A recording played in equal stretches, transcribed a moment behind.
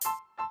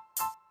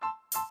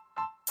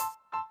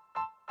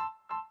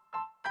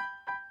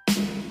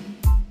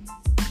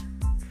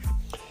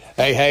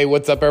Hey,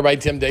 what's up, everybody?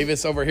 Tim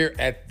Davis over here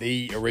at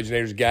the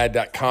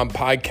originatorsguide.com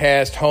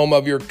podcast, home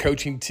of your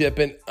coaching tip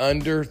in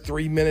under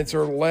 3 minutes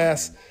or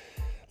less.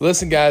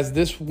 Listen, guys,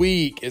 this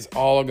week is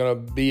all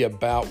going to be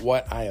about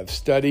what I have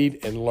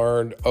studied and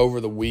learned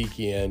over the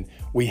weekend.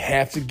 We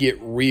have to get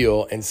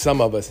real, and some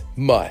of us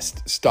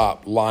must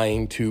stop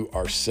lying to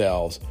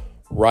ourselves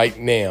right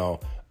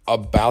now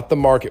about the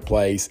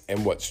marketplace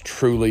and what's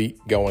truly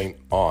going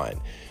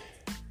on.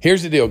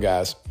 Here's the deal,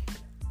 guys.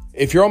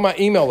 If you're on my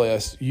email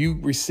list, you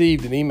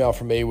received an email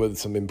from me with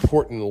some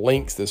important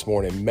links this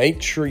morning.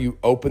 Make sure you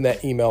open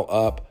that email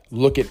up,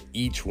 look at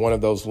each one of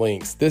those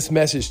links. This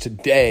message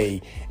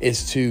today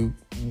is to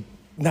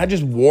not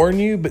just warn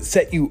you, but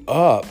set you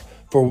up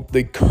for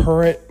the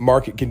current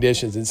market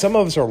conditions. And some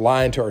of us are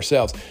lying to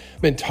ourselves.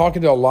 I've been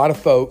talking to a lot of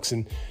folks,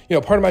 and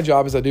part of my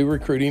job is I do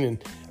recruiting,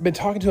 and I've been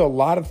talking to a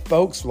lot of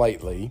folks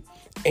lately,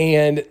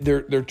 and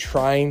they're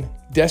trying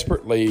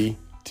desperately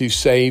to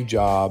save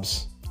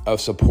jobs of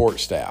support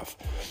staff.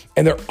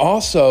 And they're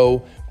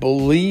also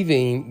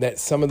believing that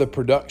some of the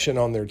production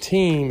on their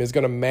team is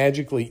going to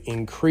magically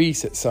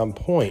increase at some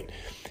point.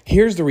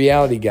 Here's the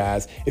reality,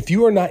 guys. If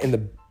you are not in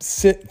the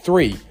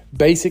 3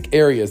 basic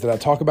areas that I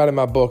talk about in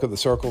my book of the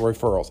Circle of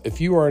Referrals, if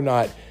you are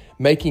not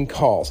making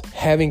calls,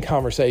 having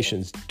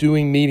conversations,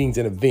 doing meetings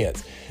and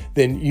events,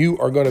 then you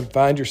are going to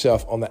find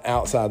yourself on the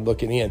outside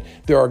looking in.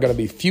 There are going to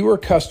be fewer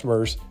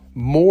customers,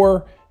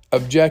 more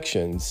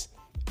objections,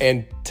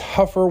 and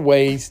tougher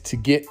ways to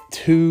get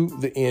to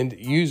the end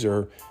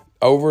user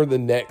over the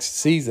next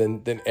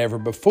season than ever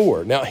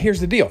before. Now, here's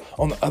the deal.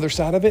 On the other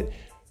side of it,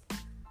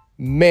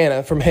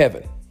 manna from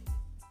heaven.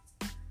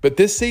 But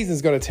this season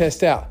is going to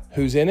test out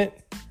who's in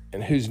it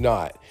and who's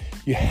not.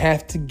 You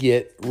have to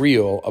get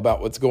real about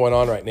what's going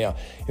on right now.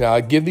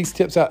 I give these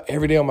tips out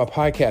every day on my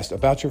podcast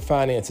about your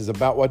finances,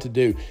 about what to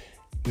do.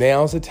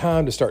 Now's the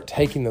time to start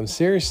taking them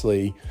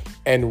seriously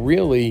and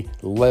really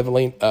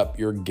leveling up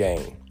your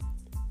game.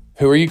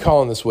 Who are you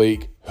calling this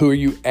week? Who are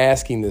you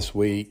asking this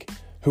week?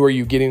 Who are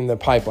you getting in the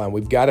pipeline?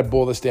 We've got to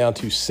boil this down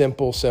to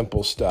simple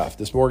stuff.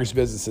 This mortgage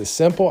business is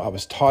simple. I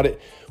was taught it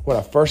when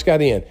I first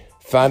got in.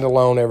 Find a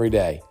loan every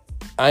day.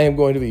 I am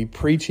going to be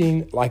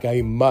preaching like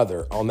a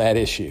mother on that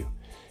issue.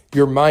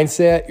 Your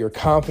mindset, your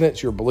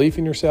confidence, your belief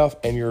in yourself,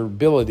 and your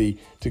ability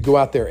to go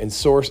out there and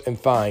source and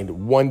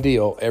find one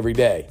deal every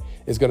day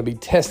is going to be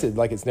tested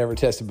like it's never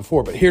tested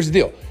before. But here's the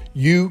deal.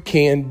 You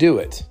can do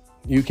it.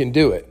 You can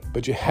do it,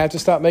 but you have to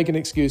stop making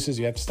excuses.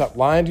 You have to stop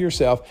lying to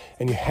yourself,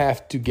 and you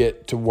have to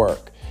get to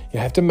work. You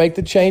have to make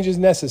the changes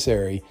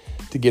necessary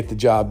to get the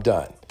job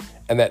done.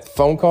 And that's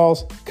phone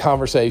calls,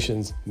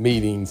 conversations,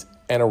 meetings,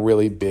 and a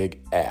really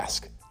big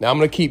ask. Now, I'm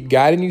going to keep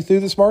guiding you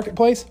through this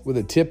marketplace with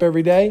a tip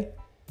every day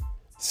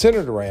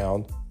centered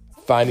around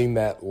finding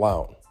that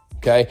loan.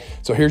 Okay,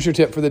 so here's your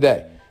tip for the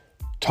day.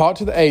 Talk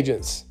to the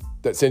agents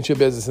that sent you a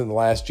business in the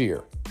last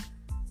year.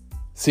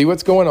 See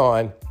what's going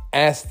on.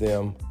 Ask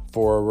them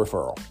for a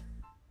referral.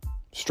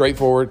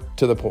 Straightforward,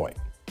 to the point.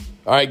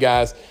 All right,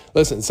 guys.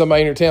 Listen,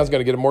 somebody in your town is going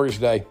to get a mortgage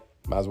today.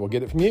 Might as well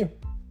get it from you.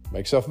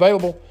 Make yourself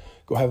available.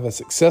 Go have a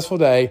successful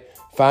day.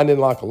 Find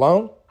and lock a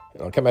loan.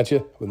 And I'll come at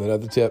you with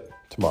another tip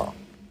tomorrow.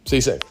 See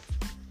you soon.